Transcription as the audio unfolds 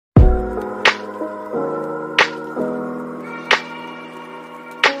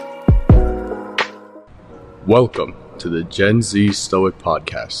Welcome to the Gen Z Stoic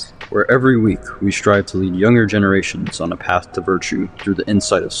Podcast, where every week we strive to lead younger generations on a path to virtue through the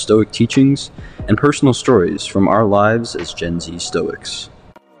insight of Stoic teachings and personal stories from our lives as Gen Z Stoics.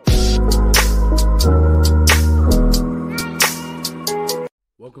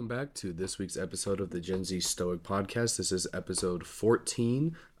 Welcome back to this week's episode of the Gen Z Stoic Podcast. This is episode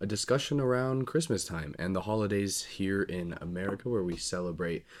 14, a discussion around Christmas time and the holidays here in America, where we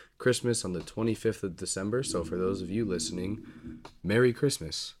celebrate Christmas on the 25th of December. So for those of you listening, Merry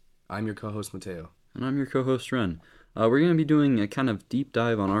Christmas. I'm your co-host, Mateo. And I'm your co-host, Ren. We're going to be doing a kind of deep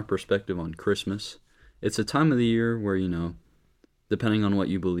dive on our perspective on Christmas. It's a time of the year where, depending on what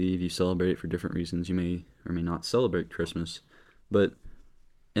you believe, you celebrate it for different reasons. You may or may not celebrate Christmas. But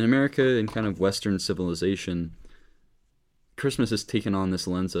in America and kind of Western civilization, Christmas has taken on this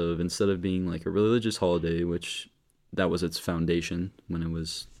lens of, instead of being like a religious holiday, which that was its foundation when it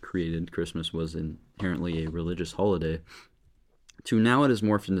was created, Christmas was inherently a religious holiday, to now it has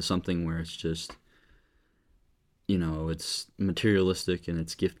morphed into something where it's just, it's materialistic and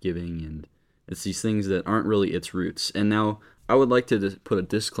it's gift-giving and it's these things that aren't really its roots. And now I would like to put a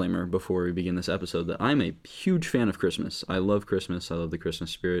disclaimer before we begin this episode that I'm a huge fan of Christmas. I love Christmas. I love the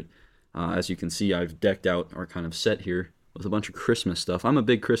Christmas spirit. As you can see, I've decked out our kind of set here with a bunch of Christmas stuff. I'm a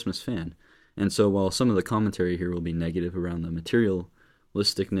big Christmas fan. And so while some of the commentary here will be negative around the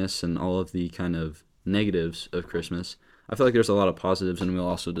materialisticness and all of the kind of negatives of Christmas, I feel like there's a lot of positives, and we'll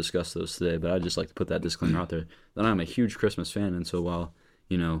also discuss those today. But I'd just like to put that disclaimer out there that I'm a huge Christmas fan. And so while,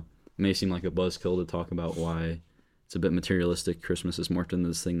 it may seem like a buzzkill to talk about why it's a bit materialistic, Christmas is morphed into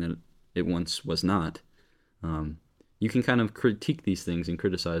this thing that it once was not. You can kind of critique these things and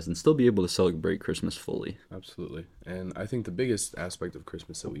criticize and still be able to celebrate Christmas fully. Absolutely. And I think the biggest aspect of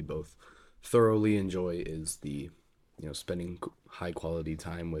Christmas that we both thoroughly enjoy is the, spending high quality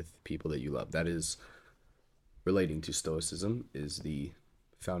time with people that you love. That is, relating to Stoicism, is the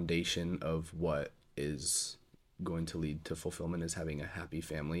foundation of what is going to lead to fulfillment, is having a happy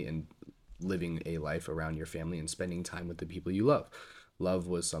family and living a life around your family and spending time with the people you love. Love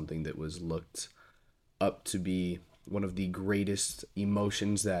was something that was looked up to be one of the greatest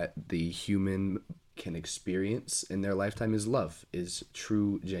emotions that the human can experience in their lifetime. Is love, is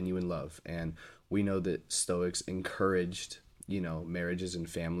true, genuine love. And we know that Stoics encouraged, marriages and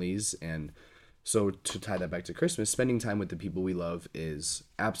families. And so to tie that back to Christmas, spending time with the people we love is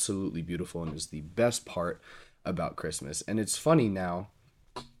absolutely beautiful and is the best part about Christmas. And it's funny now,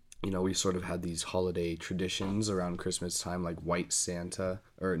 we sort of had these holiday traditions around Christmas time, like White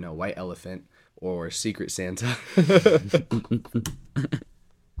Elephant or Secret Santa.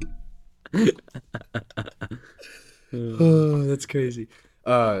 Oh, that's crazy.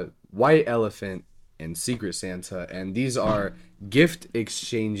 White Elephant and Secret Santa, and these are gift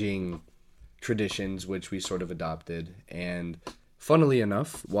exchanging traditions which we sort of adopted. And funnily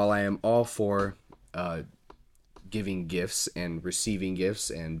enough, while I am all for giving gifts and receiving gifts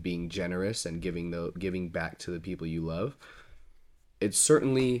and being generous and giving back to the people you love, it's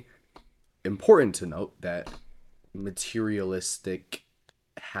certainly important to note that materialistic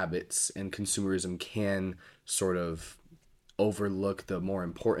habits and consumerism can sort of overlook the more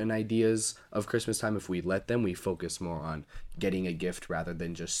important ideas of Christmas time. If we let them, we focus more on getting a gift rather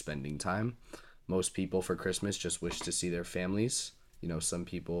than just spending time. Most people for Christmas just wish to see their families. Some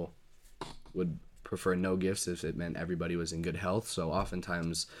people would prefer no gifts if it meant everybody was in good health. So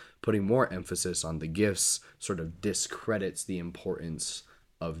oftentimes putting more emphasis on the gifts sort of discredits the importance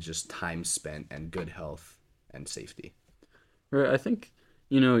of just time spent and good health and safety. Right. I think,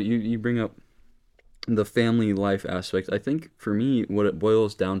 you bring up the family life aspect. I think for me, what it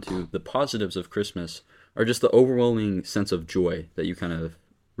boils down to, the positives of Christmas are just the overwhelming sense of joy that you kind of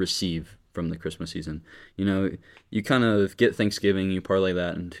receive from the Christmas season. You kind of get Thanksgiving, you parlay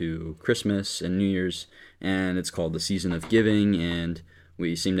that into Christmas and New Year's, and it's called the season of giving, and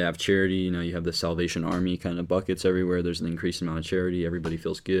we seem to have charity. You have the Salvation Army kind of buckets everywhere. There's an increased amount of charity. Everybody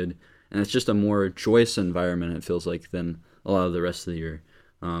feels good. And it's just a more joyous environment, it feels like, than a lot of the rest of the year.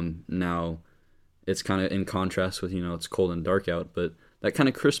 Now, it's kind of in contrast with, it's cold and dark out, but that kind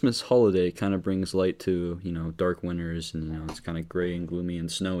of Christmas holiday kind of brings light to, dark winters, and, it's kind of gray and gloomy and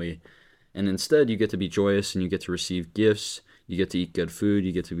snowy. And instead, you get to be joyous and you get to receive gifts. You get to eat good food.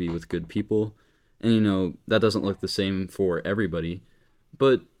 You get to be with good people. And, that doesn't look the same for everybody.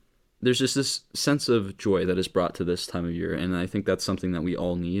 But there's just this sense of joy that is brought to this time of year. And I think that's something that we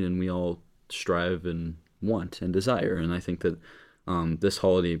all need and we all strive and want and desire. And I think that this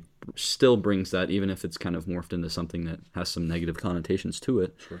holiday still brings that, even if it's kind of morphed into something that has some negative connotations to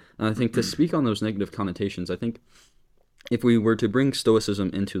it. Sure. And I think to speak on those negative connotations, I think if we were to bring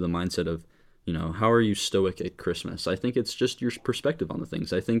Stoicism into the mindset of how are you stoic at Christmas? I think it's just your perspective on the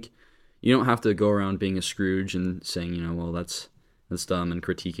things. I think you don't have to go around being a Scrooge and saying, well, that's dumb, and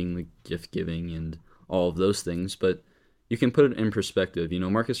critiquing the gift giving and all of those things, but you can put it in perspective.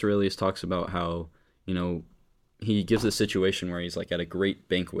 Marcus Aurelius talks about how, you know, he gives a situation where he's like at a great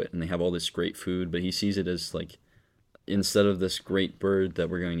banquet and they have all this great food, but he sees it as like, instead of this great bird that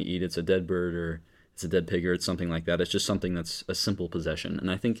we're going to eat, it's a dead bird, or it's a dead pig, or it's something like that. It's just something that's a simple possession.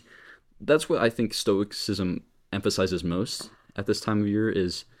 And I think that's what I think Stoicism emphasizes most at this time of year,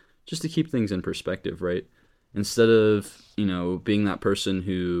 is just to keep things in perspective, right? Instead of, being that person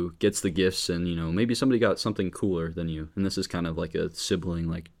who gets the gifts and, maybe somebody got something cooler than you. And this is kind of like a sibling,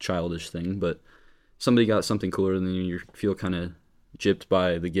 like childish thing, but somebody got something cooler than you, you feel kind of gypped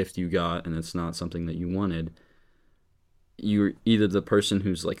by the gift you got, and it's not something that you wanted. You're either the person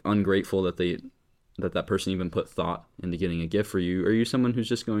who's like ungrateful that person even put thought into getting a gift for you, or you're someone who's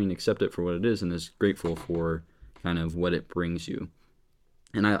just going to accept it for what it is and is grateful for kind of what it brings you.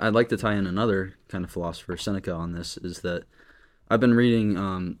 And I'd like to tie in another kind of philosopher, Seneca, on this, is that I've been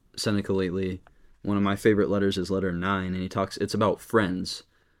reading Seneca lately. One of my favorite letters is letter 9, and it's about friends.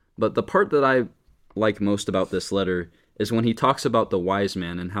 But the part that I like most about this letter is when he talks about the wise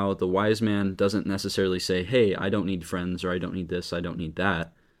man, and how the wise man doesn't necessarily say, hey, I don't need friends, or I don't need this, I don't need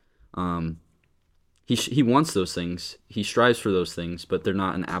that. He wants those things, he strives for those things, but they're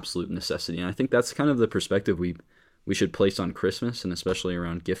not an absolute necessity. And I think that's kind of the perspective we should place on Christmas, and especially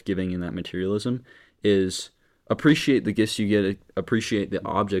around gift giving and that materialism, is appreciate the gifts you get, appreciate the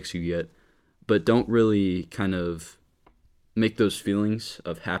objects you get, but don't really kind of make those feelings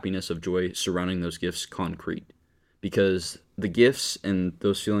of happiness, of joy surrounding those gifts concrete. Because the gifts and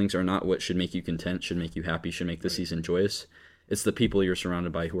those feelings are not what should make you content, should make you happy, should make the season joyous. It's the people you're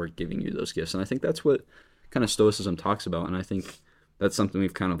surrounded by who are giving you those gifts. And I think that's what kind of Stoicism talks about. And I think that's something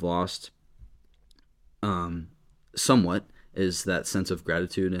we've kind of lost somewhat, is that sense of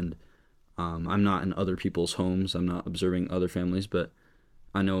gratitude. And I'm not in other people's homes, I'm not observing other families, but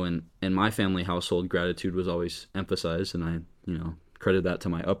I know in my family household, gratitude was always emphasized, and I, credit that to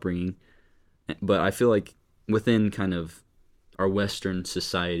my upbringing. But I feel like within kind of our Western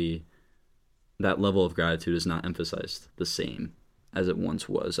society, that level of gratitude is not emphasized the same as it once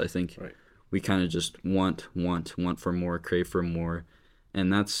was. I think Right. we kind of just want for more, crave for more,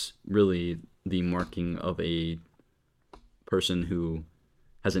 and that's really the marking of a person who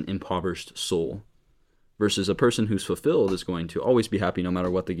has an impoverished soul, versus a person who's fulfilled is going to always be happy no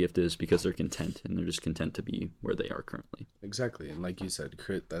matter what the gift is, because they're content, and they're just content to be where they are currently. Exactly. And like you said,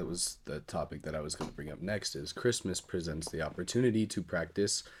 that was the topic that I was going to bring up next, is Christmas presents the opportunity to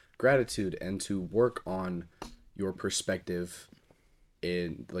practice gratitude and to work on your perspective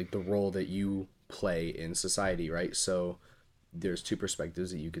in like the role that you play in society, right? So there's two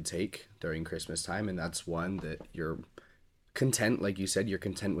perspectives that you could take during Christmas time, and that's one that you're content, like you said, you're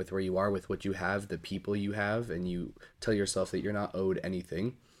content with where you are, with what you have, the people you have, and you tell yourself that you're not owed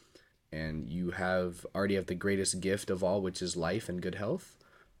anything, and you already have the greatest gift of all, which is life and good health.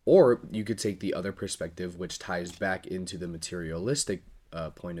 Or you could take the other perspective, which ties back into the materialistic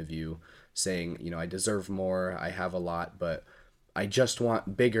point of view, saying, I deserve more, I have a lot, but I just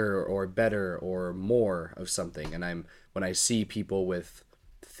want bigger or better or more of something. And when I see people with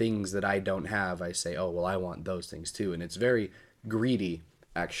things that I don't have, I say, oh, well, I want those things too. And it's very greedy,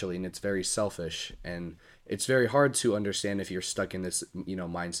 actually, and it's very selfish. And it's very hard to understand if you're stuck in this,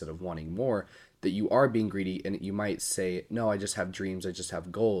 mindset of wanting more, that you are being greedy. And you might say, no, I just have dreams, I just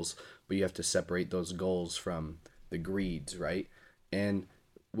have goals. But you have to separate those goals from the greeds, right? And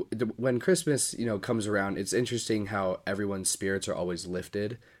when Christmas, comes around, it's interesting how everyone's spirits are always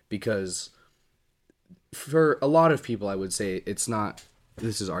lifted, because for a lot of people, I would say it's not,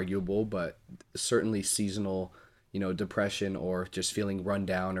 this is arguable, but certainly seasonal, depression, or just feeling run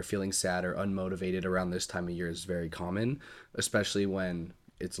down or feeling sad or unmotivated around this time of year is very common, especially when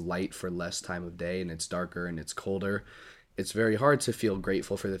it's light for less time of day and it's darker and it's colder. It's very hard to feel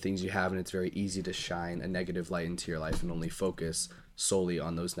grateful for the things you have, and it's very easy to shine a negative light into your life and only focus solely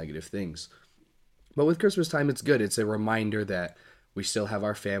on those negative things. But with Christmas time, it's good. It's a reminder that we still have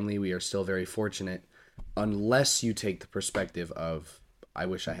our family. We are still very fortunate, unless you take the perspective of, I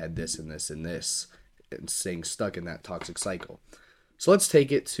wish I had this and this and this, and staying stuck in that toxic cycle. So let's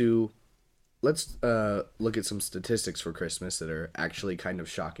look at some statistics for Christmas that are actually kind of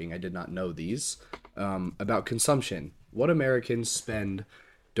shocking. I did not know these, about consumption. What Americans spend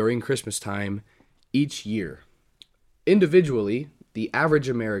during Christmas time each year. Individually, the average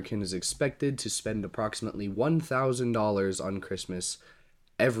American is expected to spend approximately $1,000 on Christmas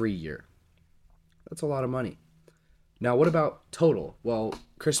every year. That's a lot of money. Now, what about total? Well,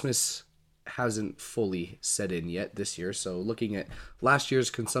 Christmas hasn't fully set in yet this year. So looking at last year's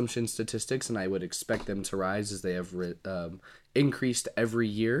consumption statistics, and I would expect them to rise as they have increased every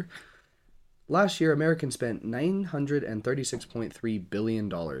year. Last year, Americans spent $936.3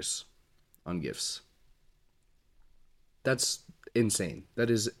 billion on gifts. That's insane. That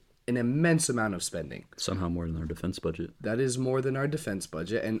is an immense amount of spending. Somehow more than our defense budget. That is more than our defense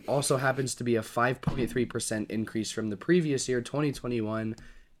budget, and also happens to be a 5.3% increase from the previous year, 2021,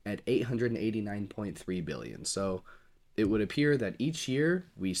 at $889.3 billion. So it would appear that each year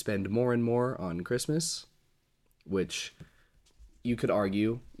we spend more and more on Christmas, which you could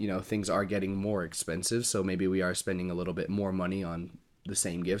argue, things are getting more expensive, so maybe we are spending a little bit more money on the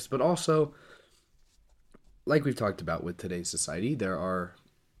same gifts. But also, like we've talked about with today's society, there are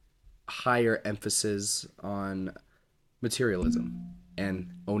higher emphasis on materialism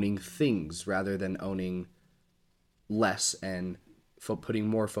and owning things rather than owning less, and putting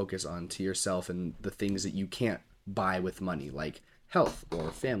more focus on to yourself and the things that you can't buy with money, like health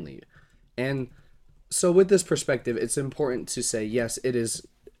or family. And so with this perspective, it's important to say, yes,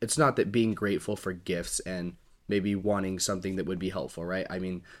 it's not that being grateful for gifts and maybe wanting something that would be helpful, right? I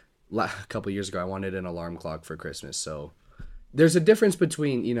mean, a couple years ago, I wanted an alarm clock for Christmas. So there's a difference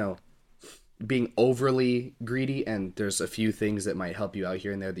between, being overly greedy, and there's a few things that might help you out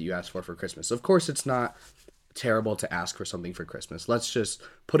here and there that you ask for Christmas. Of course, it's not terrible to ask for something for Christmas. Let's just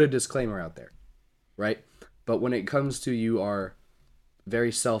put a disclaimer out there, right? But when it comes to you are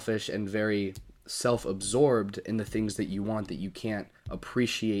very selfish and very self-absorbed in the things that you want, that you can't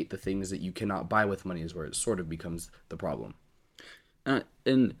appreciate the things that you cannot buy with money, is where it sort of becomes the problem.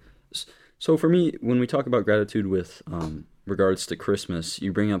 And so for me, when we talk about gratitude with regards to Christmas,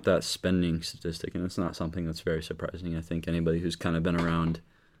 you bring up that spending statistic, and it's not something that's very surprising. I think anybody who's kind of been around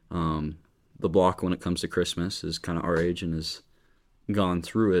the block when it comes to Christmas, is kind of our age and has gone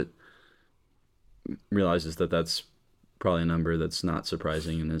through it, realizes that that's probably a number that's not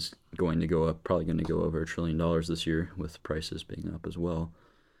surprising and is going to go up, probably going to go over $1 trillion this year, with prices being up as well.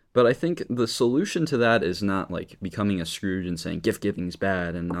 But I think the solution to that is not like becoming a Scrooge and saying gift giving is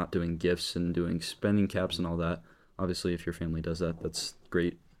bad and not doing gifts and doing spending caps and all that. Obviously, if your family does that, that's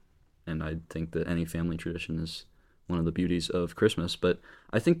great. And I think that any family tradition is one of the beauties of Christmas. But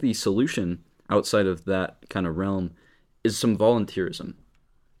I think the solution outside of that kind of realm is some volunteerism.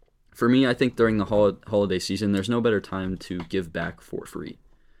 For me, I think during the holiday season, there's no better time to give back for free.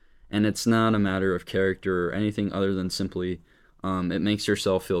 And it's not a matter of character or anything other than simply it makes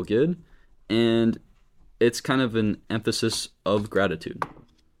yourself feel good. And it's kind of an emphasis of gratitude,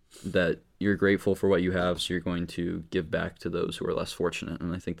 that you're grateful for what you have, so you're going to give back to those who are less fortunate.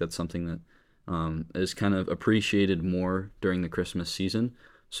 And I think that's something that is kind of appreciated more during the Christmas season.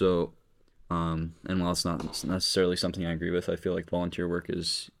 So, and while it's not necessarily something I agree with, I feel like volunteer work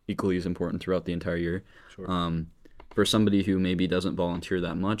is equally as important throughout the entire year. Sure. For somebody who maybe doesn't volunteer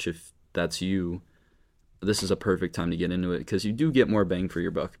that much, if that's you, this is a perfect time to get into it, because you do get more bang for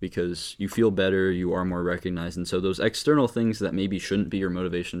your buck, because you feel better, you are more recognized, and so those external things that maybe shouldn't be your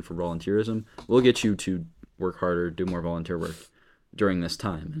motivation for volunteerism will get you to work harder, do more volunteer work during this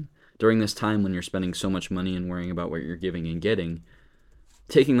time. And during this time when you're spending so much money and worrying about what you're giving and getting,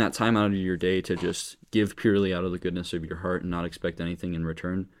 taking that time out of your day to just give purely out of the goodness of your heart and not expect anything in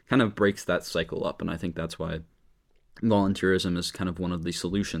return kind of breaks that cycle up. And I think that's why volunteerism is kind of one of the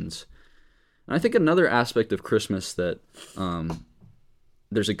solutions. And I think another aspect of Christmas that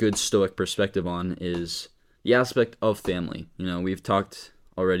there's a good Stoic perspective on is the aspect of family. We've talked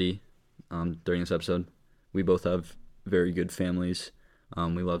already during this episode. We both have very good families.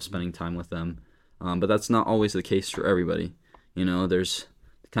 We love spending time with them. But that's not always the case for everybody. There's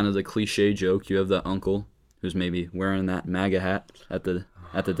kind of the cliche joke. You have that uncle who's maybe wearing that MAGA hat at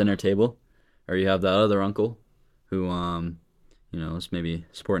the dinner table, or you have that other uncle who is maybe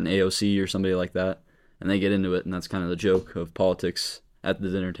supporting AOC or somebody like that, and they get into it, and that's kind of the joke of politics at the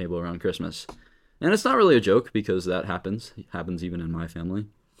dinner table around Christmas. And it's not really a joke, because that happens. It happens even in my family,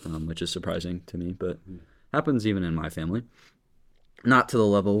 which is surprising to me, but happens even in my family. Not to the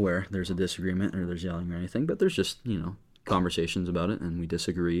level where there's a disagreement or there's yelling or anything, but there's just, conversations about it, and we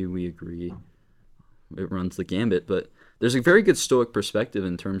disagree, we agree. It runs the gambit, but there's a very good Stoic perspective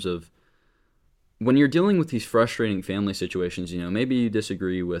in terms of when you're dealing with these frustrating family situations. Maybe you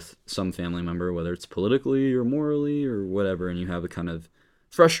disagree with some family member, whether it's politically or morally or whatever, and you have a kind of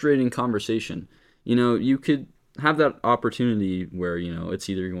frustrating conversation. You could have that opportunity where, it's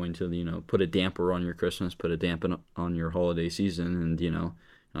either going to, put a damper on your Christmas, put a damper on your holiday season, and,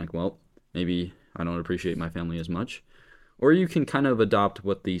 like, well, maybe I don't appreciate my family as much. Or you can kind of adopt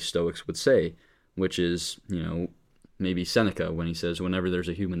what the Stoics would say, which is, maybe Seneca when he says, whenever there's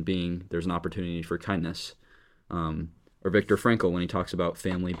a human being, there's an opportunity for kindness. Or Viktor Frankl when he talks about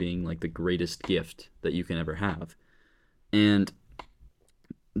family being like the greatest gift that you can ever have. And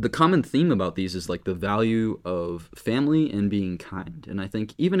the common theme about these is like the value of family and being kind. And I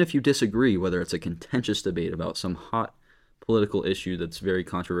think even if you disagree, whether it's a contentious debate about some hot political issue that's very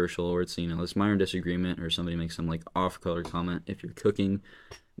controversial, or it's, this minor disagreement, or somebody makes some like off-color comment, if you're cooking,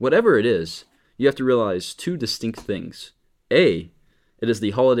 whatever it is, you have to realize two distinct things. A, it is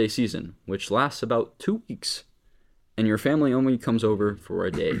the holiday season, which lasts about 2 weeks, and your family only comes over for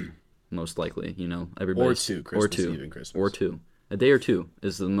a day, most likely. Everybody Or two, Christmas Eve and Christmas. Or two. A day or two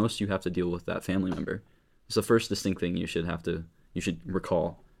is the most you have to deal with that family member. It's the first distinct thing you should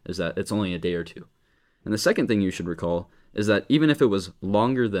recall, is that it's only a day or two. And the second thing you should recall is that even if it was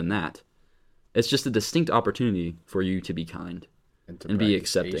longer than that, it's just a distinct opportunity for you to be kind and be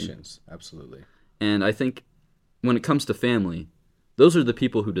accepting. Patience. Absolutely. And I think when it comes to family, those are the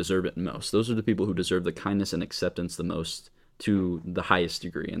people who deserve it most. Those are the people who deserve the kindness and acceptance the most, to the highest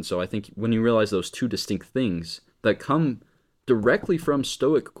degree. And so I think when you realize those two distinct things that come directly from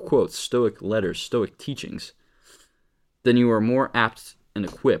Stoic quotes, Stoic letters, Stoic teachings, then you are more apt and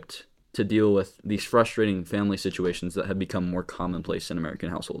equipped to deal with these frustrating family situations that have become more commonplace in American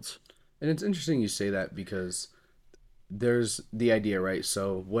households. And it's interesting you say that, because there's the idea, right?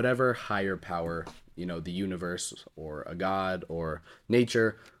 So whatever higher power, the universe or a god or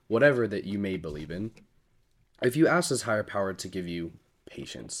nature, whatever that you may believe in, if you ask this higher power to give you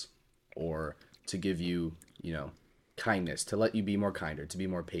patience, or to give you, kindness, to let you be more kinder, to be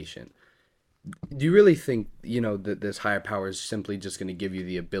more patient, do you really think, that this higher power is simply just going to give you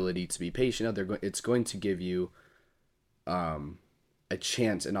the ability to be patient? No, it's going to give you a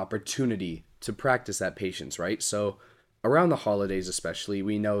chance, an opportunity to practice that patience, right? So around the holidays especially,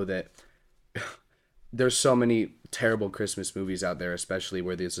 we know that there's so many terrible Christmas movies out there, especially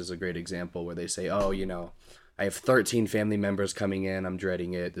where this is a great example, where they say, oh, I have 13 family members coming in, I'm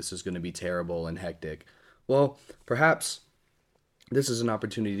dreading it, this is going to be terrible and hectic. Well, perhaps this is an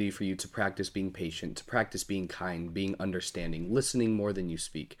opportunity for you to practice being patient, to practice being kind, being understanding, listening more than you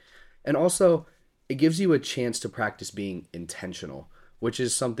speak. And also, it gives you a chance to practice being intentional, which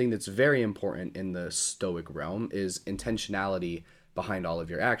is something that's very important in the Stoic realm, is intentionality behind all of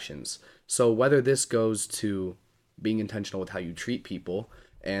your actions. So whether this goes to being intentional with how you treat people,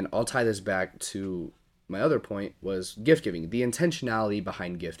 and I'll tie this back to my other point, was gift giving, the intentionality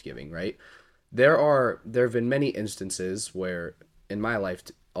behind gift giving, right? There have been many instances where, in my life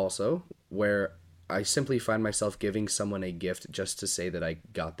also, where I simply find myself giving someone a gift just to say that I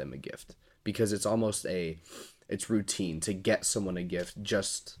got them a gift, because it's almost it's routine to get someone a gift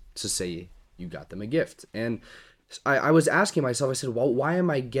just to say you got them a gift. And I was asking myself, I said, well, why am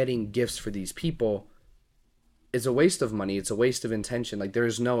I getting gifts for these people? It's a waste of money. It's a waste of intention. Like,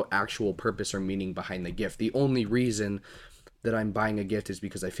 there's no actual purpose or meaning behind the gift. The only reason that I'm buying a gift is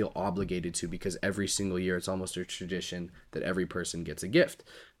because I feel obligated to, because every single year it's almost a tradition that every person gets a gift.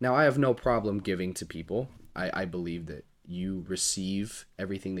 Now, I have no problem giving to people. I believe that you receive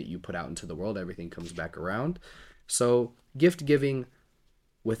everything that you put out into the world. Everything comes back around. So gift giving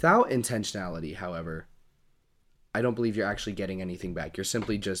without intentionality, however, I don't believe you're actually getting anything back. You're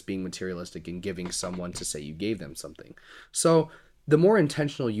simply just being materialistic and giving someone to say you gave them something. So the more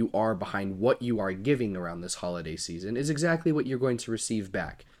intentional you are behind what you are giving around this holiday season is exactly what you're going to receive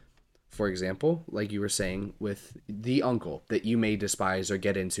back. For example, like you were saying, with the uncle that you may despise or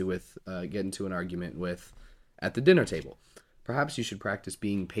get into an argument with at the dinner table. Perhaps you should practice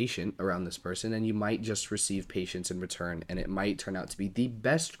being patient around this person, and you might just receive patience in return, and it might turn out to be the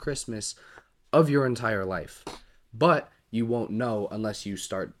best Christmas of your entire life. But you won't know unless you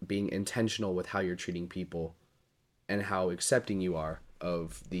start being intentional with how you're treating people and how accepting you are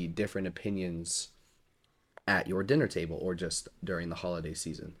of the different opinions at your dinner table or just during the holiday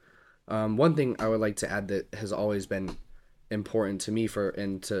season. One thing I would like to add that has always been important to me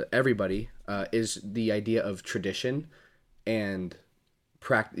and to everybody is the idea of tradition and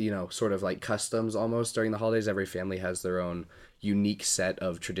sort of like customs almost during the holidays. Every family has their own unique set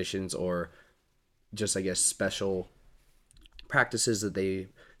of traditions, or just, I guess, special practices that they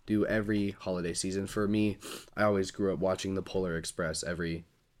do every holiday season. For me, I always grew up watching the Polar Express every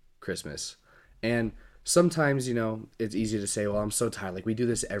Christmas. And sometimes, it's easy to say, well, I'm so tired. Like, we do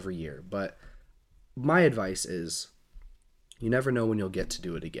this every year. But my advice is, you never know when you'll get to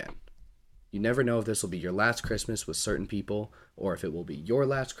do it again. You never know if this will be your last Christmas with certain people, or if it will be your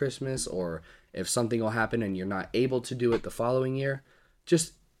last Christmas, or if something will happen and you're not able to do it the following year.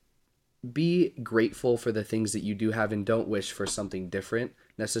 Just be grateful for the things that you do have, and don't wish for something different,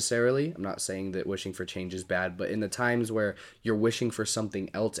 necessarily. I'm not saying that wishing for change is bad, but in the times where you're wishing for something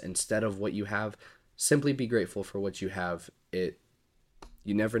else instead of what you have, simply be grateful for what you have.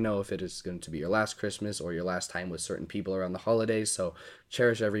 You never know if it is going to be your last Christmas or your last time with certain people around the holidays, so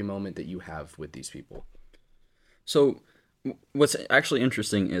cherish every moment that you have with these people. So what's actually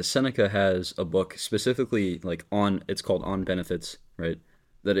interesting is Seneca has a book specifically like on it's called On Benefits, right?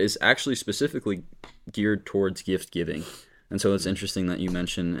 That is actually specifically geared towards gift giving. And so it's interesting that you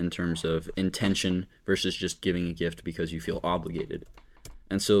mention in terms of intention versus just giving a gift because you feel obligated.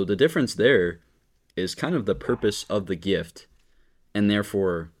 And so the difference there is kind of the purpose of the gift and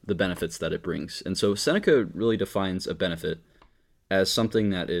therefore the benefits that it brings. And so Seneca really defines a benefit as something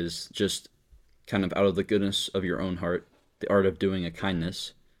that is just kind of out of the goodness of your own heart, the art of doing a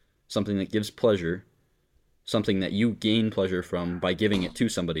kindness, something that gives pleasure, something that you gain pleasure from by giving it to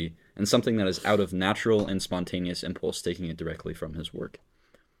somebody, and something that is out of natural and spontaneous impulse, taking it directly from his work.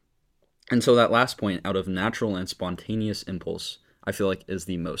 And so that last point, out of natural and spontaneous impulse, I feel like is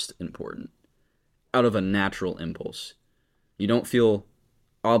the most important. Out of a natural impulse. You don't feel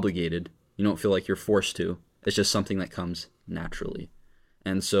obligated. You don't feel like you're forced to. It's just something that comes naturally.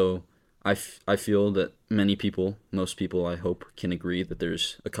 And so I feel that many people, most people I hope, can agree that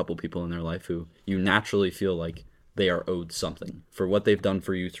there's a couple people in their life who you naturally feel like they are owed something. For what they've done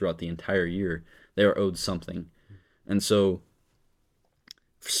for you throughout the entire year, they are owed something. And so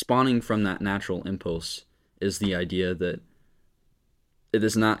spawning from that natural impulse is the idea that it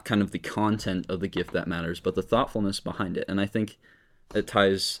is not kind of the content of the gift that matters, but the thoughtfulness behind it. And I think it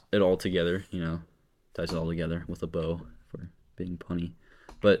ties it all together, ties it all together with a bow for being punny.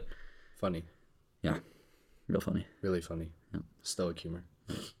 But funny. Yeah, real funny. Really funny. Yeah. Stoic humor.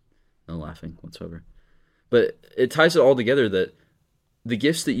 No laughing whatsoever. But it ties it all together that the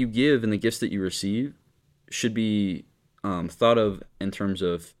gifts that you give and the gifts that you receive should be thought of in terms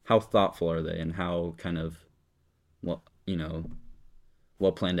of how thoughtful are they and how kind of,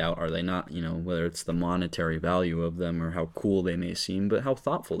 well planned out are they, not, whether it's the monetary value of them or how cool they may seem, but how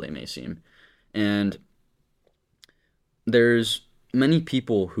thoughtful they may seem. And there's many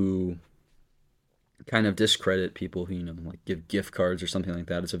people who kind of discredit people who, like give gift cards or something like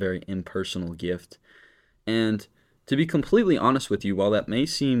that. It's a very impersonal gift. And to be completely honest with you, while that may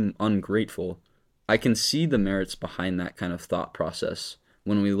seem ungrateful, I can see the merits behind that kind of thought process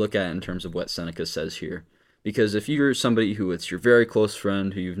when we look at it in terms of what Seneca says here. Because if you're somebody who it's your very close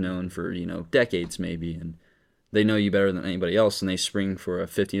friend who you've known for, decades maybe, and they know you better than anybody else, and they spring for a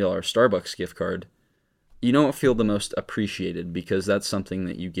 $50 Starbucks gift card, you don't feel the most appreciated because that's something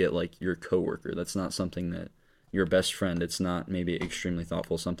that you get like your coworker. That's not something that your best friend. It's not maybe extremely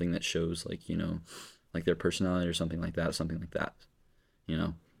thoughtful, something that shows like, like their personality or something like that,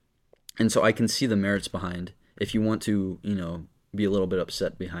 And so I can see the merits behind, if you want to, be a little bit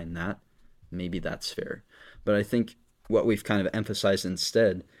upset behind that, maybe that's fair. But I think what we've kind of emphasized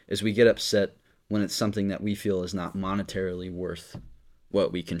instead is we get upset when it's something that we feel is not monetarily worth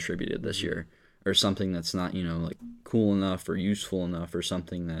what we contributed this year, or something that's not, like cool enough or useful enough, or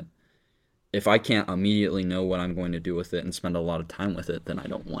something that if I can't immediately know what I'm going to do with it and spend a lot of time with it, then I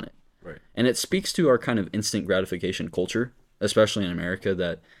don't want it. Right. And it speaks to our kind of instant gratification culture, especially in America,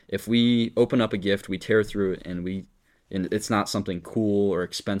 that if we open up a gift, we tear through it, and it's not something cool or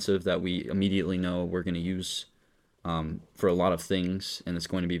expensive that we immediately know we're going to use for a lot of things, and it's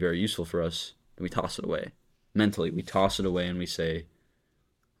going to be very useful for us, then we toss it away. Mentally, we toss it away and we say,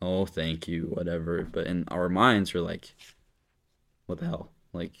 oh, thank you, whatever. But in our minds, we're like, what the hell?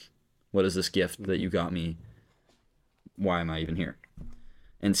 Like, what is this gift that you got me? Why am I even here?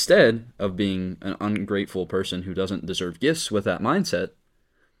 Instead of being an ungrateful person who doesn't deserve gifts with that mindset,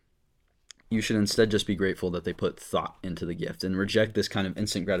 you should instead just be grateful that they put thought into the gift and reject this kind of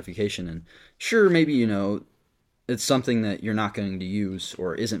instant gratification. And sure, maybe, it's something that you're not going to use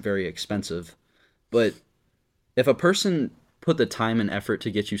or isn't very expensive. But if a person put the time and effort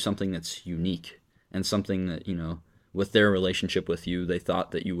to get you something that's unique and something that, with their relationship with you, they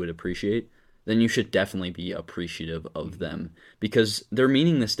thought that you would appreciate, then you should definitely be appreciative of them, because they're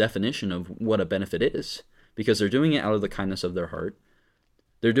meaning this definition of what a benefit is, because they're doing it out of the kindness of their heart.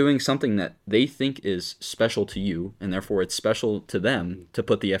 They're doing something that they think is special to you, and therefore it's special to them to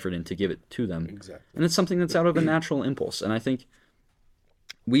put the effort in to give it to them. Exactly. And it's something that's out of a natural impulse. And I think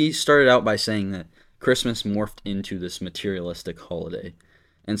we started out by saying that Christmas morphed into this materialistic holiday.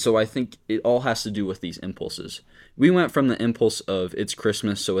 And so I think it all has to do with these impulses. We went from the impulse of it's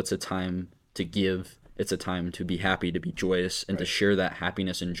Christmas, so it's a time to give, it's a time to be happy, to be joyous, and to share that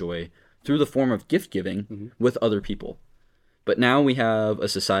happiness and joy through the form of gift giving with other people. But now we have a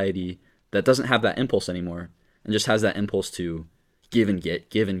society that doesn't have that impulse anymore and just has that impulse to give and get,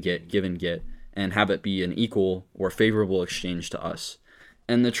 give and get, give and get, and have it be an equal or favorable exchange to us.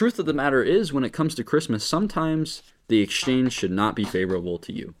 And the truth of the matter is, when it comes to Christmas, sometimes the exchange should not be favorable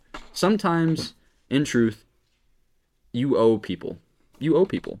to you. Sometimes, in truth, you owe people. You owe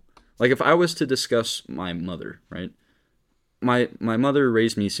people. Like if I was to discuss my mother, right? My mother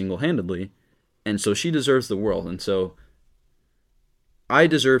raised me single-handedly, and so she deserves the world. And so I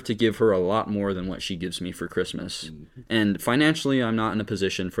deserve to give her a lot more than what she gives me for Christmas. And financially, I'm not in a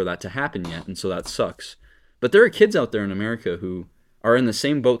position for that to happen yet, and so that sucks. But there are kids out there in America who are in the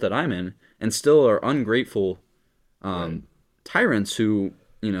same boat that I'm in and still are ungrateful tyrants who,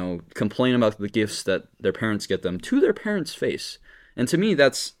 complain about the gifts that their parents get them to their parents' face. And to me,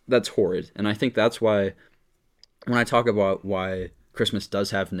 that's horrid. And I think that's why when I talk about why Christmas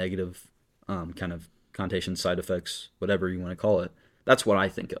does have negative kind of connotation, side effects, whatever you want to call it, that's what I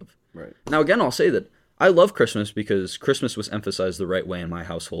think of. Right. Now, again, I'll say that I love Christmas because Christmas was emphasized the right way in my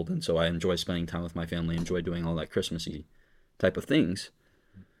household. And so I enjoy spending time with my family, enjoy doing all that Christmassy type of things.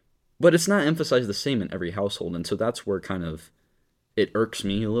 But it's not emphasized the same in every household. And so that's where kind of it irks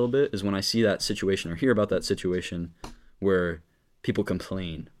me a little bit, is when I see that situation or hear about that situation where people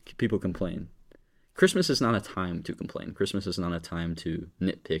complain. People complain. Christmas is not a time to complain. Christmas is not a time to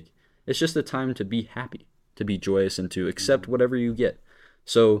nitpick. It's just a time to be happy, to be joyous, and to accept whatever you get.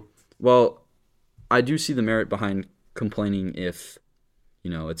 So, while I do see the merit behind complaining if,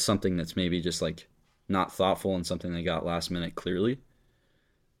 it's something that's maybe just like not thoughtful and something they got last minute clearly,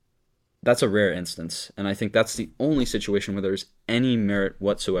 that's a rare instance. And I think that's the only situation where there's any merit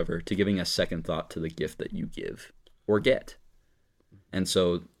whatsoever to giving a second thought to the gift that you give or get. And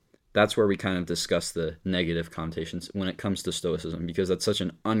so that's where we kind of discuss the negative connotations when it comes to Stoicism, because that's such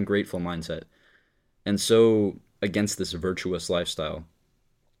an ungrateful mindset and so against this virtuous lifestyle.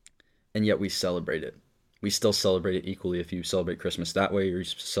 And yet we celebrate it. We still celebrate it equally if you celebrate Christmas that way or you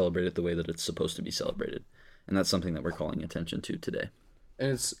celebrate it the way that it's supposed to be celebrated. And that's something that we're calling attention to today.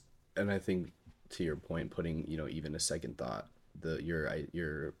 And I think, to your point, putting even a second thought,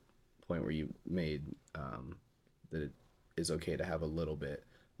 your point where you made that it is okay to have a little bit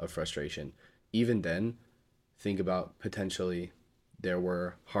of frustration. Even then, think about potentially there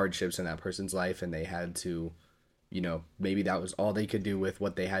were hardships in that person's life and they had to, maybe that was all they could do with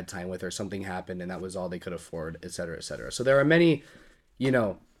what they had time with, or something happened and that was all they could afford, et cetera, et cetera. So there are many,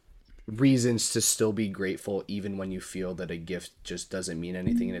 reasons to still be grateful even when you feel that a gift just doesn't mean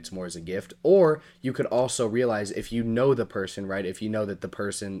anything and it's more as a gift. Or you could also realize, if you know the person, right, if you know that the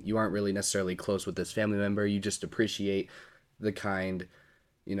person, you aren't really necessarily close with this family member, you just appreciate the kind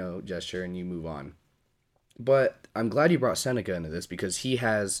gesture and you move on. But I'm glad you brought Seneca into this, because he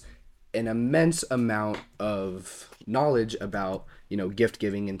has an immense amount of knowledge about gift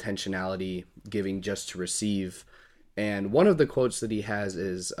giving, intentionality, giving just to receive. And one of the quotes that he has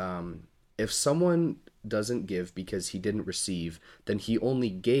is, if someone doesn't give because he didn't receive, then he only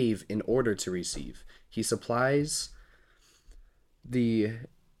gave in order to receive. He applies the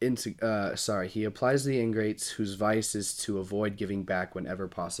ingrates whose vice is to avoid giving back whenever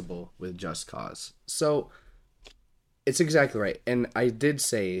possible with just cause. So it's exactly right. And I did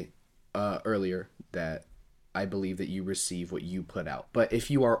say earlier that I believe that you receive what you put out. But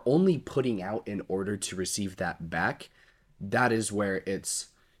if you are only putting out in order to receive that back, that is where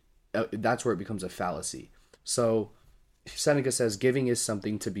that's where it becomes a fallacy. So Seneca says giving is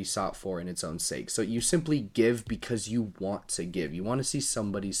something to be sought for in its own sake. So you simply give because you want to give. You want to see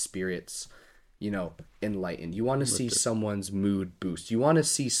somebody's spirits, enlightened. You want to see someone's mood boost. You want to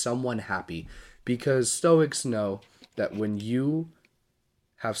see someone happy, because Stoics know that when you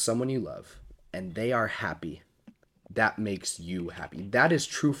have someone you love and they are happy, that makes you happy. That is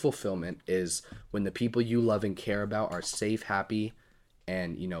true fulfillment, is when the people you love and care about are safe, happy,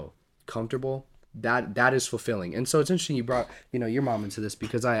 and, comfortable. That is fulfilling. And so it's interesting you brought, your mom into this,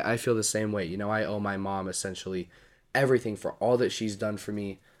 because I feel the same way. I owe my mom essentially everything for all that she's done for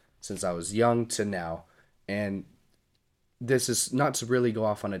me since I was young to now. And this is not to really go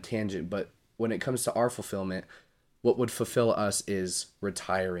off on a tangent, but when it comes to our fulfillment, what would fulfill us is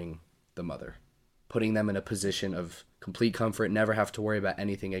retiring the mother, putting them in a position of complete comfort, never have to worry about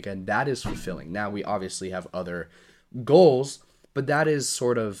anything again. That is fulfilling. Now, we obviously have other goals, but that is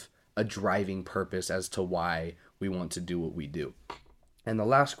sort of a driving purpose as to why we want to do what we do. And the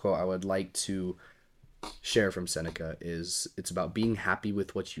last quote I would like to share from Seneca is, it's about being happy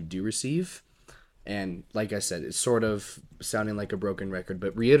with what you do receive. And like I said, it's sort of sounding like a broken record,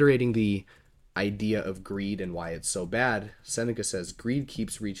 but reiterating the idea of greed and why it's so bad, Seneca says, greed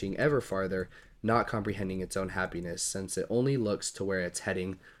keeps reaching ever farther, not comprehending its own happiness, since it only looks to where it's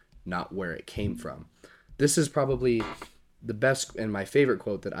heading, not where it came from. This is probably the best and my favorite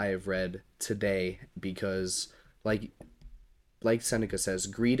quote that I have read today, because like Seneca says,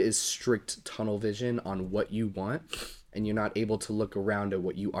 greed is strict tunnel vision on what you want, and you're not able to look around at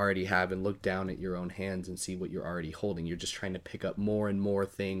what you already have and look down at your own hands and see what you're already holding. You're just trying to pick up more and more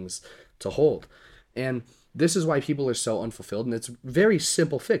things to hold. And this is why people are so unfulfilled, and it's a very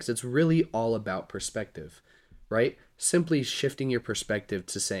simple fix. It's really all about perspective, right? Simply shifting your perspective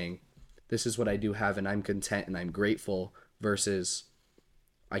to saying, this is what I do have and I'm content and I'm grateful, versus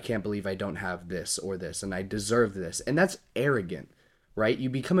I can't believe I don't have this or this and I deserve this. And that's arrogant, right? You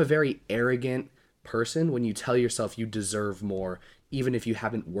become a very arrogant person when you tell yourself you deserve more, even if you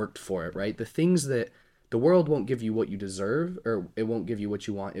haven't worked for it, right? The things that the world won't give you what you deserve, or it won't give you what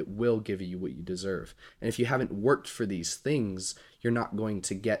you want, it will give you what you deserve. And if you haven't worked for these things, you're not going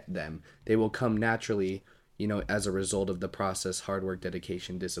to get them. They will come naturally, as a result of the process, hard work,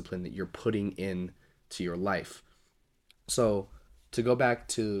 dedication, discipline that you're putting in to your life. So, circle back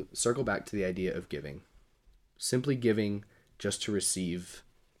to the idea of giving. Simply giving just to receive,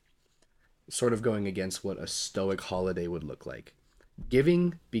 sort of going against what a Stoic holiday would look like.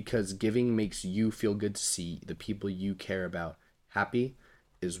 Giving because giving makes you feel good to see the people you care about happy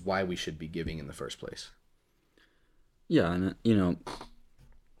is why we should be giving in the first place. Yeah, and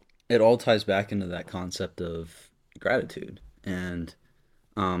it all ties back into that concept of gratitude. And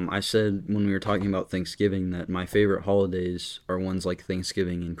I said when we were talking about Thanksgiving that my favorite holidays are ones like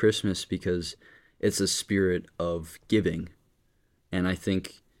Thanksgiving and Christmas because it's a spirit of giving. And I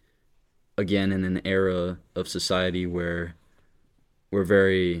think, again, in an era of society where we're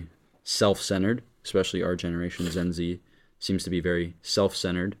very self-centered, especially our generation, Gen Z, seems to be very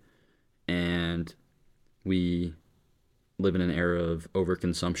self-centered, and we live in an era of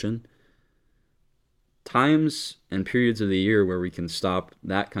overconsumption. Times and periods of the year where we can stop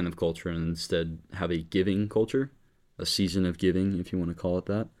that kind of culture and instead have a giving culture, a season of giving, if you want to call it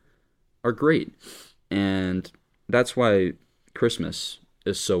that, are great. And that's why Christmas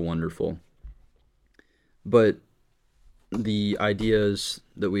is so wonderful. But the ideas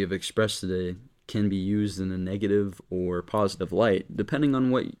that we have expressed today can be used in a negative or positive light, depending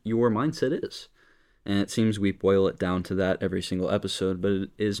on what your mindset is. And it seems we boil it down to that every single episode, but it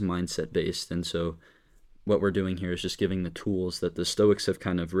is mindset based. And so what we're doing here is just giving the tools that the Stoics have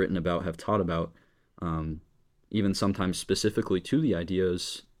kind of written about, have taught about, even sometimes specifically to the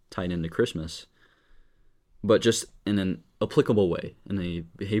ideas tied into Christmas, but just in an applicable way, in a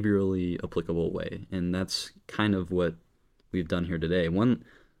behaviorally applicable way. And that's kind of what we've done here today. One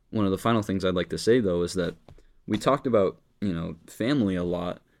of the final things I'd like to say, though, is that we talked about, family a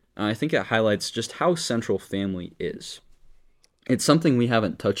lot, and I think it highlights just how central family is. It's something we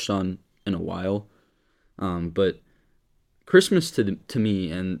haven't touched on in a while, but Christmas to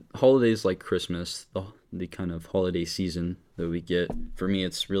me, and holidays like Christmas, the kind of holiday season that we get, for me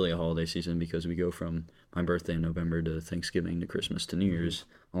it's really a holiday season because we go from my birthday in November to Thanksgiving to Christmas to New Year's,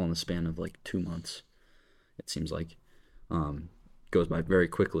 all in the span of like 2 months, it seems like. Goes by very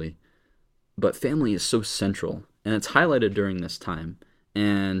quickly. But family is so central, and it's highlighted during this time.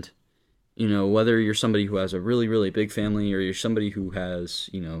 And, whether you're somebody who has a really, really big family, or you're somebody who has,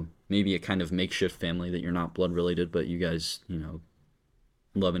 maybe a kind of makeshift family that you're not blood related, but you guys,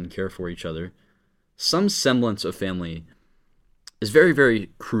 love and care for each other, some semblance of family is very,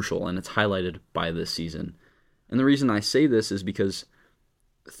 very crucial, and it's highlighted by this season. And the reason I say this is because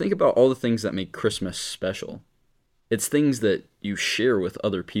think about all the things that make Christmas special. It's things that you share with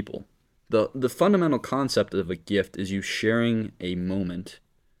other people. The fundamental concept of a gift is you sharing a moment.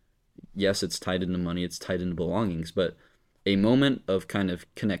 Yes, it's tied into money, it's tied into belongings, but a moment of kind of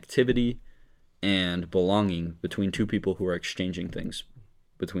connectivity and belonging between two people who are exchanging things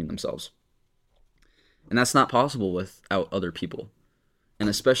between themselves. And that's not possible without other people, and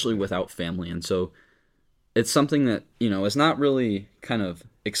especially without family. And so it's something that, is not really kind of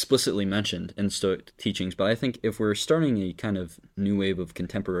explicitly mentioned in Stoic teachings, but I think if we're starting a kind of new wave of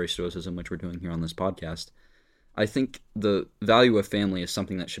contemporary Stoicism, which we're doing here on this podcast, I think the value of family is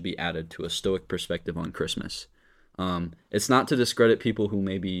something that should be added to a Stoic perspective on Christmas. It's not to discredit people who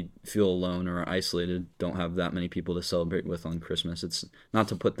maybe feel alone or are isolated, don't have that many people to celebrate with on Christmas. It's not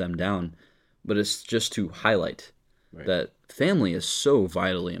to put them down, but it's just to highlight that family is so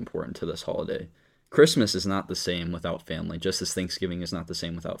vitally important to this holiday. Christmas is not the same without family, just as Thanksgiving is not the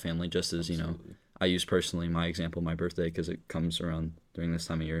same without family, just as, I use personally my example, my birthday, because it comes around during this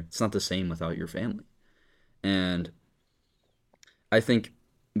time of year. It's not the same without your family. And I think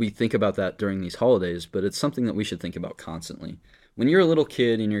we think about that during these holidays, but it's something that we should think about constantly. When you're a little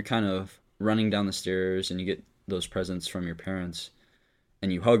kid and you're kind of running down the stairs and you get those presents from your parents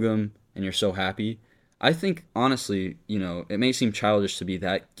and you hug them and you're so happy, I think honestly, it may seem childish to be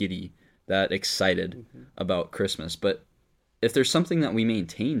that giddy, that excited Hmm. about Christmas, but if there's something that we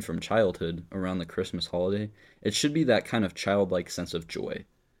maintain from childhood around the Christmas holiday, it should be that kind of childlike sense of joy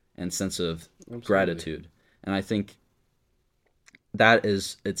and sense of Absolutely. gratitude. And I think that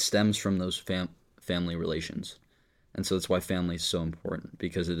is it stems from those family relations. And so that's why family is so important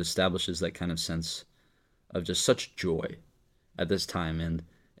because it establishes that kind of sense of just such joy at this time. And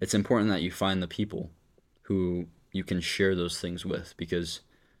it's important that you find the people who you can share those things with because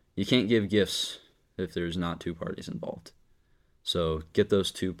you can't give gifts if there's not two parties involved. So get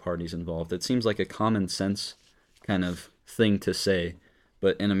those two parties involved. It seems like a common sense kind of thing to say,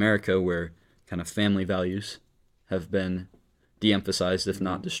 but in America, where kind of family values have been de emphasized, if Hmm.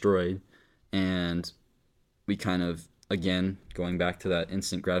 not destroyed, and we kind of, again, going back to that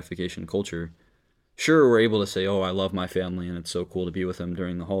instant gratification culture, sure, we're able to say, oh, I love my family and it's so cool to be with them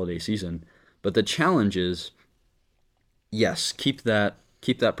during the holiday season. But the challenge is, yes, keep that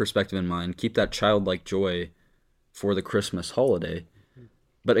perspective in mind, keep that childlike joy for the Christmas holiday,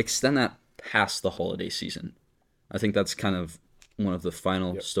 but extend that past the holiday season. I think that's kind of one of the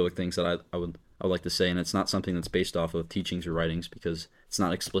final Yep. Stoic things that I would like to say, and it's not something that's based off of teachings or writings because it's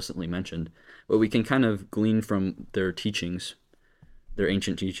not explicitly mentioned, but we can kind of glean from their teachings, their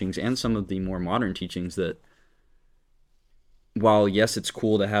ancient teachings, and some of the more modern teachings that while yes, it's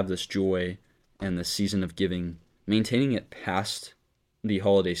cool to have this joy and this season of giving, maintaining it past the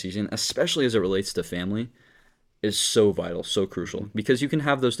holiday season, especially as it relates to family, is so vital, so crucial because you can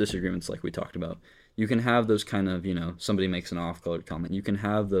have those disagreements like we talked about. You can have those kind of, somebody makes an off-color comment. You can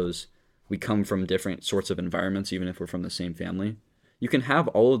have those, we come from different sorts of environments, even if we're from the same family. You can have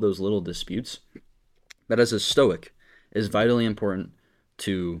all of those little disputes, but as a Stoic, it is vitally important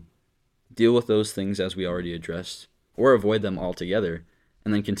to deal with those things as we already addressed or avoid them altogether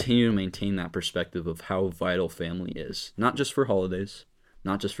and then continue to maintain that perspective of how vital family is, not just for holidays,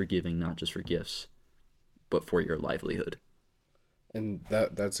 not just for giving, not just for gifts, but for your livelihood. And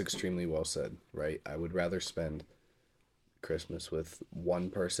that's extremely well said, right? I would rather spend Christmas with one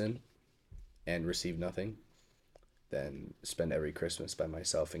person and receive nothing than spend every Christmas by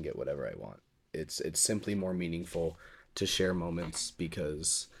myself and get whatever I want. It's simply more meaningful to share moments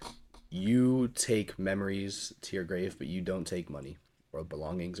because you take memories to your grave, but you don't take money or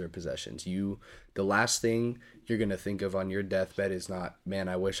belongings or possessions. The last thing you're going to think of on your deathbed is not, man,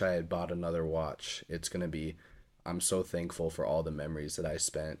 I wish I had bought another watch. It's going to be, I'm so thankful for all the memories that I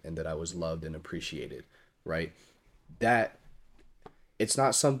spent and that I was loved and appreciated, right? That it's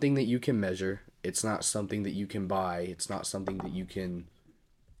not something that you can measure. It's not something that you can buy. It's not something that you can,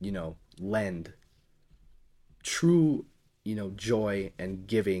 lend. True, joy and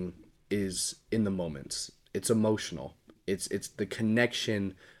giving is in the moments. It's emotional. It's the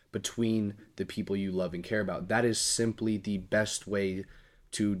connection between the people you love and care about. That is simply the best way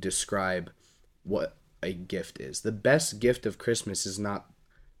to describe what a gift is. The best gift of Christmas is not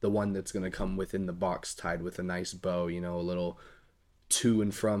the one that's going to come within the box tied with a nice bow, a little to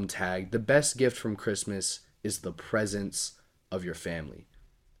and from tag. The best gift from Christmas is the presence of your family.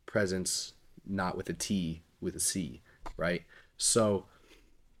 Presence not with a T, with a C, right? So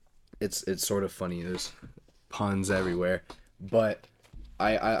it's sort of funny. There's puns everywhere, but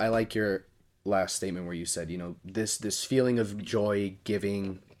I like your last statement where you said, this feeling of joy,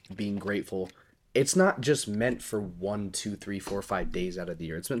 giving, being grateful. It's not just meant for 1, 2, 3, 4, 5 days out of the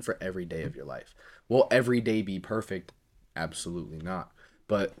year. It's meant for every day of your life. Will every day be perfect? Absolutely not.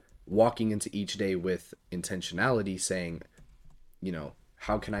 But walking into each day with intentionality, saying,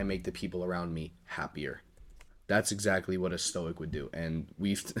 how can I make the people around me happier? That's exactly what a stoic would do. And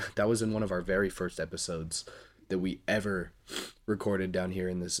we've that was in one of our very first episodes that we ever recorded down here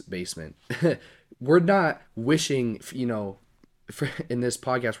in this basement. We're not wishing, in this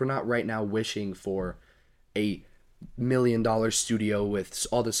podcast, we're not right now wishing for a $1 million studio with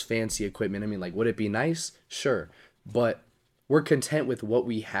all this fancy equipment. I mean, like, would it be nice? Sure. But we're content with what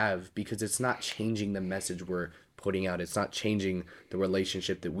we have because it's not changing the message we're putting out. It's not changing the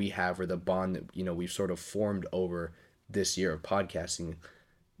relationship that we have or the bond that, we've sort of formed over this year of podcasting.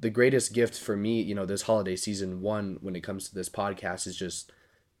 The greatest gift for me, this holiday season one, when it comes to this podcast, is just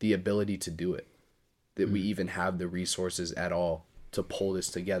the ability to do it. That we Mm. even have the resources at all to pull this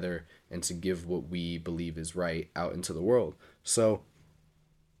together and to give what we believe is right out into the world. So,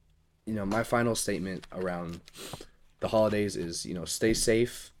 my final statement around the holidays is, stay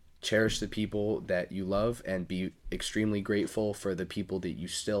safe, cherish the people that you love, and be extremely grateful for the people that you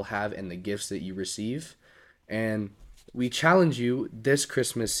still have and the gifts that you receive. And we challenge you this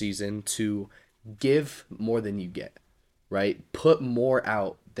Christmas season to give more than you get, right? Put more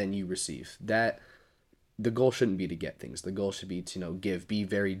out than you receive. That the goal shouldn't be to get things. The goal should be to, give, be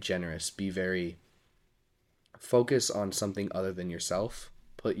very generous, focus on something other than yourself.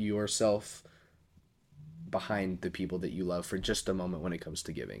 Put yourself behind the people that you love for just a moment when it comes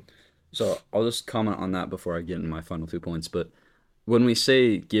to giving. So I'll just comment on that before I get into my final 2 points. But when we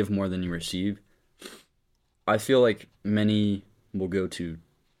say give more than you receive, I feel like many will go to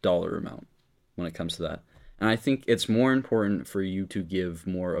dollar amount when it comes to that. And I think it's more important for you to give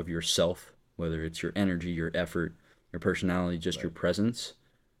more of yourself, whether it's your energy, your effort, your personality, just your presence,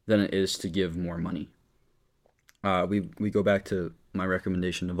 than it is to give more money. We go back to my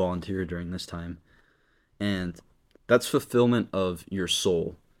recommendation to volunteer during this time. And that's fulfillment of your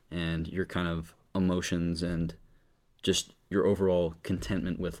soul and your kind of emotions and just your overall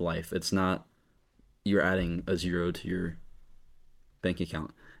contentment with life. It's not you're adding a zero to your bank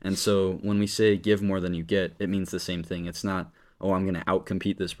account. And so when we say give more than you get, it means the same thing. It's not, oh, I'm going to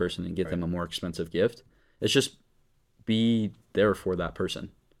outcompete this person and get them a more expensive gift. It's just be there for that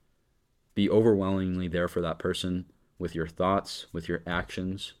person. Be overwhelmingly there for that person with your thoughts, with your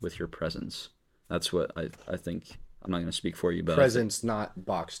actions, with your presence. That's what I think. I'm not going to speak for you, but presence, not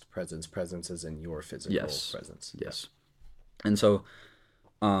boxed presence. Presence is in your physical presence. Yes. And so,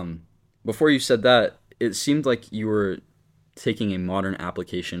 before you said that, it seemed like you were taking a modern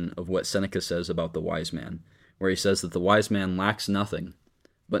application of what Seneca says about the wise man, where he says that the wise man lacks nothing,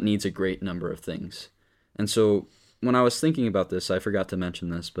 but needs a great number of things. And so, when I was thinking about this, I forgot to mention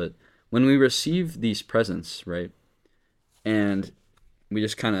this, but when we receive these presents, right, and we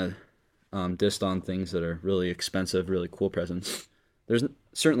just kind of dissed on things that are really expensive, really cool presents. There's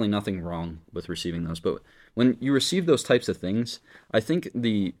certainly nothing wrong with receiving those, but when you receive those types of things, I think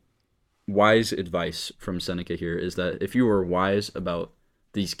the wise advice from Seneca here is that if you are wise about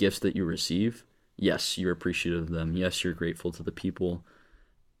these gifts that you receive, yes, you're appreciative of them. Yes, you're grateful to the people.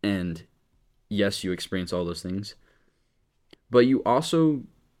 And yes, you experience all those things. But you also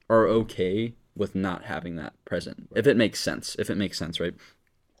are okay with not having that present, if it makes sense. Right?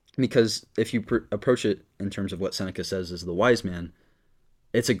 Because if you approach it in terms of what Seneca says is the wise man,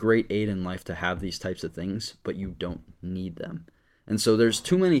 it's a great aid in life to have these types of things, but you don't need them. And so there's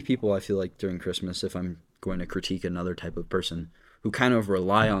too many people, I feel like, during Christmas, if I'm going to critique another type of person, who kind of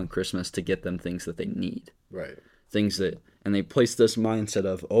rely on Christmas to get them things that they need. Right. Things that, and they place this mindset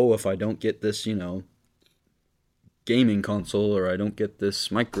of, oh, if I don't get this, gaming console, or I don't get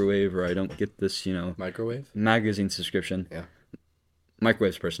this microwave, or I don't get this, Microwave? Magazine subscription. Yeah.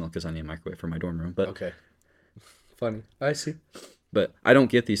 Microwave's personal because I need a microwave for my dorm room. But okay. Funny. I see. But I don't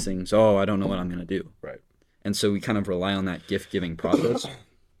get these things. Oh, I don't know what I'm going to do. Right. And so we kind of rely on that gift-giving process.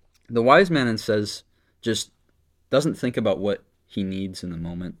 The wise man says just doesn't think about what he needs in the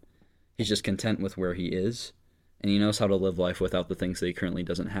moment. He's just content with where he is, and he knows how to live life without the things that he currently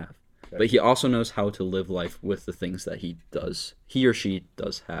doesn't have. Okay. But he also knows how to live life with the things that he or she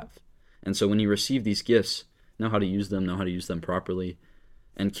does have. And so when you receive these gifts, know how to use them properly,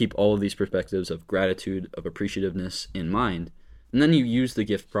 and keep all of these perspectives of gratitude, of appreciativeness in mind, and then you use the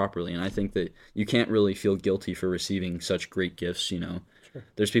gift properly. And I think that you can't really feel guilty for receiving such great gifts, Sure.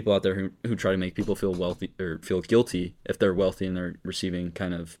 There's people out there who try to make people feel wealthy or feel guilty if they're wealthy and they're receiving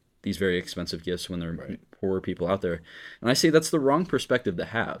kind of these very expensive gifts when they're poorer people out there. And I say that's the wrong perspective to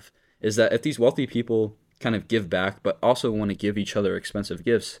have, is that if these wealthy people kind of give back but also want to give each other expensive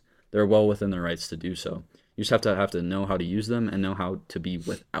gifts, they're well within their rights to do so. You just have to know how to use them and know how to be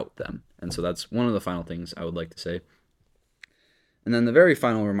without them. And so that's one of the final things I would like to say. And then the very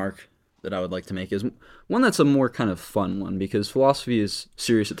final remark that I would like to make is one that's a more kind of fun one, because philosophy is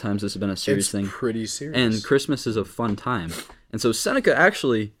serious at times. This has been a serious thing. It's pretty serious. And Christmas is a fun time. And so Seneca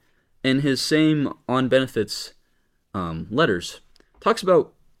actually, in his same On Benefits letters, talks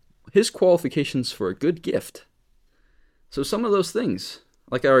about his qualifications for a good gift. So some of those things,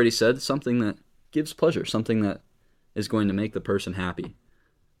 like I already said, something that gives pleasure, something that is going to make the person happy,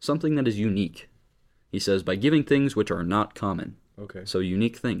 something that is unique. He says, by giving things which are not common. Okay. So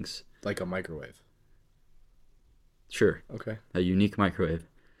unique things. Like a microwave. Sure. Okay. A unique microwave.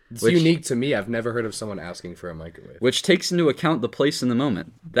 It's unique to me. I've never heard of someone asking for a microwave. Which takes into account the place in the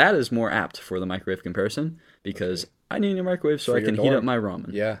moment. That is more apt for the microwave comparison, because I need a microwave so I can heat up my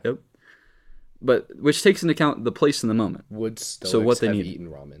ramen. Yeah. Yep. But which takes into account the place in the moment. Would Stoics have eaten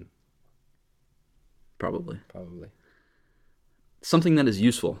ramen? Probably. Something that is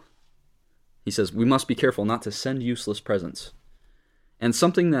useful. He says, we must be careful not to send useless presents. And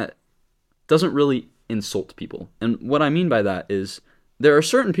something that doesn't really insult people. And what I mean by that is there are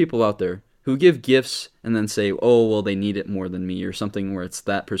certain people out there who give gifts and then say, oh, well, they need it more than me, or something where it's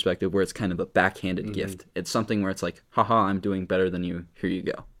that perspective where it's kind of a backhanded gift. It's something where it's like, haha, I'm doing better than you. Here you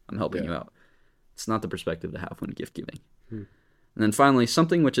go. I'm helping you out. It's not the perspective to have when gift giving. Hmm. And then finally,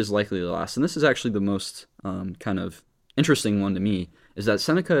 something which is likely to last, and this is actually the most kind of interesting one to me, is that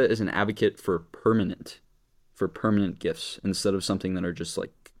Seneca is an advocate for permanent gifts instead of something that are just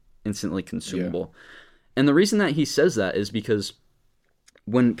like instantly consumable. And the reason that he says that is because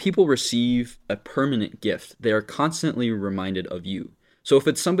when people receive a permanent gift, they are constantly reminded of you. So if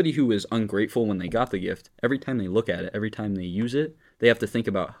it's somebody who is ungrateful when they got the gift, every time they look at it, every time they use it, they have to think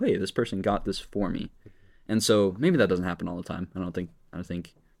about, hey, this person got this for me. And so maybe that doesn't happen all the time. I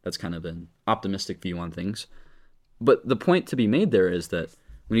think that's kind of an optimistic view on things. But the point to be made there is that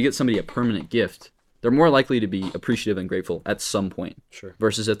when you get somebody a permanent gift, they're more likely to be appreciative and grateful at some point. Sure.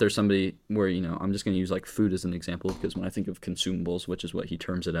 Versus if there's somebody where, I'm just going to use like food as an example, because when I think of consumables, which is what he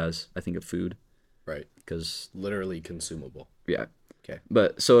terms it as, I think of food. Right. Because literally consumable. Yeah. Okay.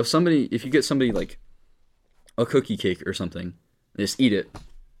 But so if you get somebody like a cookie cake or something, they just eat it,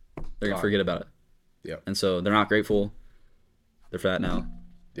 they're going to forget about it. Yep. And so they're not grateful. They're fat now.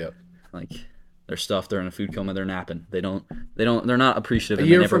 Yep. Like they're stuffed. They're in a food coma. They're napping. They're not appreciative. A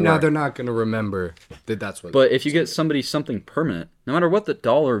year from now, they're not going to remember that that's what. But if you get somebody something permanent, no matter what the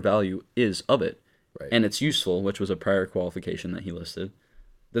dollar value is of it, right, and it's useful, which was a prior qualification that he listed,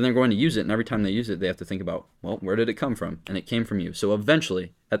 then they're going to use it. And every time they use it, they have to think about, well, where did it come from? And it came from you. So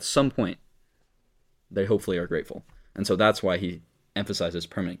eventually, at some point, they hopefully are grateful. And so that's why he emphasizes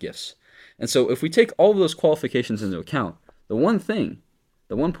permanent gifts. And so if we take all of those qualifications into account, the one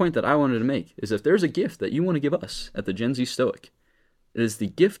point that I wanted to make is if there's a gift that you want to give us at the Gen Z Stoic, it is the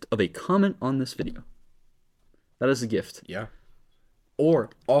gift of a comment on this video. That is the gift. Yeah. Or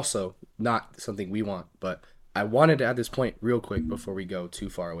also, not something we want, but I wanted to add this point real quick before we go too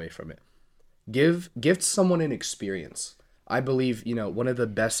far away from it. Gift someone an experience. I believe, one of the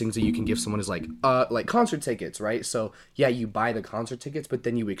best things that you can give someone is like concert tickets, right? So yeah, you buy the concert tickets, but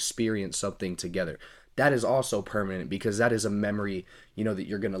then you experience something together. That is also permanent because that is a memory, that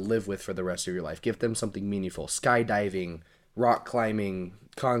you're going to live with for the rest of your life. Give them something meaningful. Skydiving, rock climbing,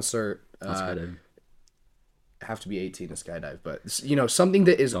 concert. Skydiving. Have to be 18 to skydive, but something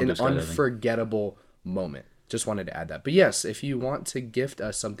that is an unforgettable moment. Just wanted to add that. But yes, if you want to gift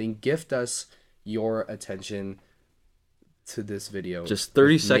us something, gift us your attention to this video. Just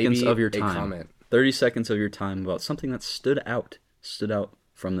 30 seconds of your time. Comment. 30 seconds of your time about something that stood out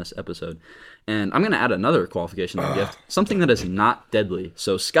from this episode. And I'm going to add another qualification to the gift. Something that is not deadly.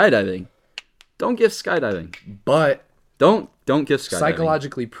 So skydiving. Don't gift skydiving. But don't gift skydiving.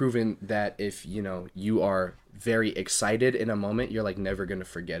 Psychologically proven that if, you are very excited in a moment, you're like never going to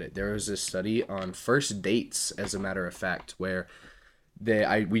forget it. There was this study on first dates, as a matter of fact, where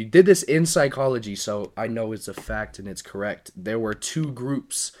we did this in psychology, so I know it's a fact and it's correct. There were two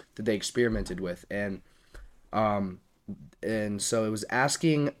groups that they experimented with, and so it was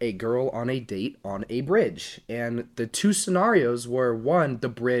asking a girl on a date on a bridge, and the two scenarios were, one, the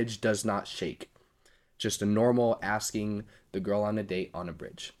bridge does not shake, just a normal asking the girl on a date on a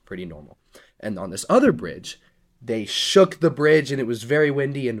bridge, pretty normal. And on this other bridge, they shook the bridge, and it was very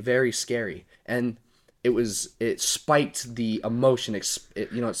windy and very scary, and it spiked the emotion, it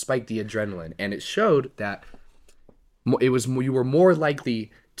spiked the adrenaline, and it showed that you were more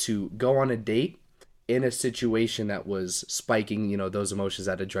likely to go on a date in a situation that was spiking, those emotions,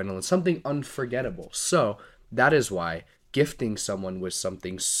 that adrenaline, something unforgettable. So that is why gifting someone with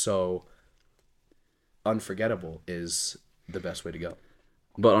something so unforgettable is the best way to go.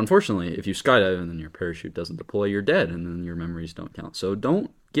 But unfortunately, if you skydive and then your parachute doesn't deploy, you're dead, and then your memories don't count. So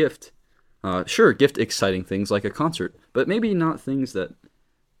don't gift. Sure, gift exciting things like a concert, but maybe not things that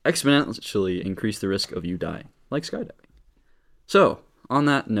exponentially increase the risk of you dying, like skydiving. So, on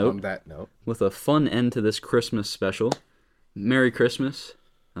that note, with a fun end to this Christmas special, Merry Christmas,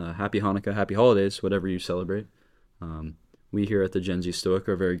 Happy Hanukkah, Happy Holidays, whatever you celebrate. We here at the Gen Z Stoic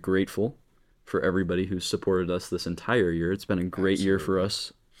are very grateful for everybody who's supported us this entire year. It's been a great year for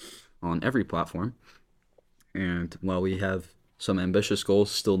us on every platform. And while we have some ambitious goals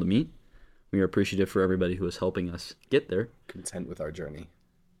still to meet, we are appreciative for everybody who is helping us get there. Content with our journey.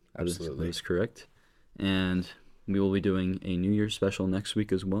 Absolutely. That is correct. And we will be doing a New Year's special next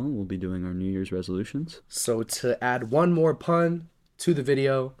week as well. We'll be doing our New Year's resolutions. So to add one more pun to the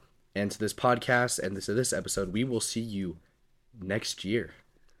video and to this podcast and to this episode, we will see you next year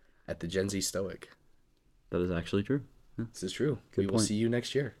at the Gen Z Stoic. That is actually true. Yeah. This is true. We will see you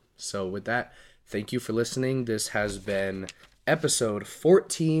next year. So with that, thank you for listening. This has been episode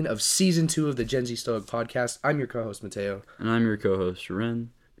 14 of season 2 of the Gen Z Stoic podcast. I'm your co-host, Mateo. And I'm your co-host, Ren.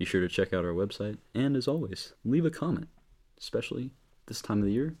 Be sure to check out our website. And as always, leave a comment, especially this time of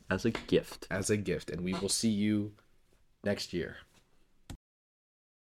the year, as a gift. And we will see you next year.